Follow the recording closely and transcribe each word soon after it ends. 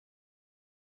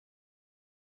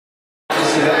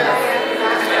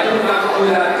I could not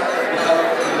do that without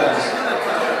you guys.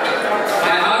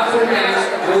 My heartfelt thanks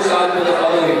goes out to the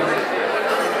following: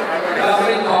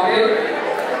 Government Cockpit,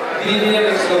 BBM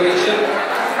Excavation,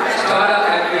 Startup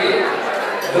Aggregate,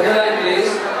 Vanilla Place,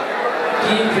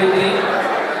 Team Printing,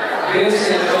 Wave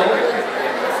Central,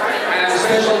 and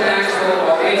special thanks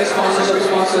for our sponsorship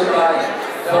sponsored by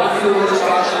One Fuel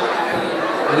Construction Company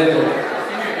Limited.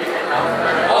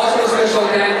 Also a special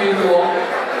thank you to all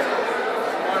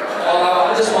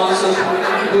our other sponsors who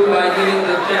contribute by giving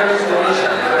the generous donation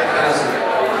and advertising.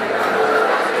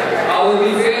 I will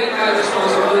be failing my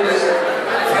responsibilities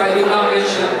if I did not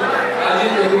mention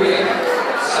Ajit OBA,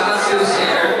 Sansil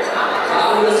Singh,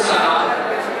 Rahulan,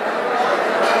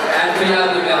 and Priya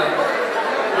Dumel,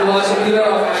 who was a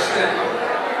pillar of my strength,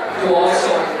 to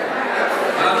also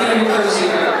Raki Vikram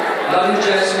Singh, Lalit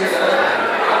Jaiswal,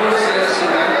 Amul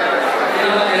Singh,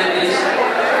 Nima Andis,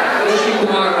 Rishi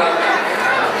Kumar Rao,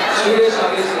 Suresh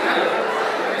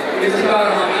Abhisingh, Iftikhar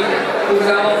Hamid, who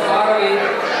traveled far away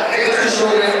just to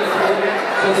show them the hope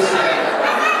for this event.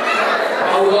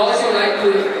 I would also like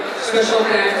to special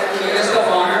thank the guest of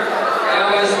honor, Air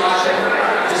Vice Marshal,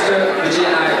 Mr. Vijay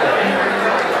Nayak.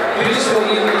 Please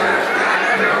forgive me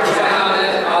if I have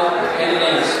left out any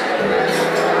names.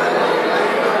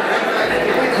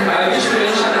 I wish to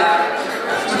mention that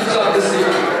students of this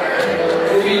evening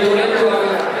will be donated to our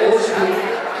old school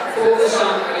focused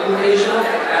on educational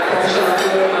and professional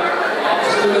development of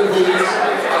student who needs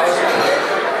our support.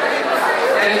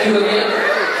 Thank you again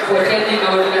for attending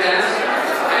our dance,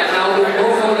 and now with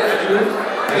no further ado,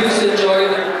 please enjoy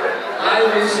the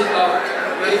live music of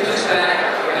Matrix Band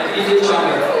and DJ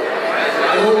Chomel.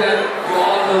 I hope that you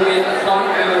all will make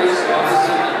fond memories of this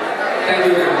evening. Thank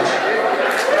you very much.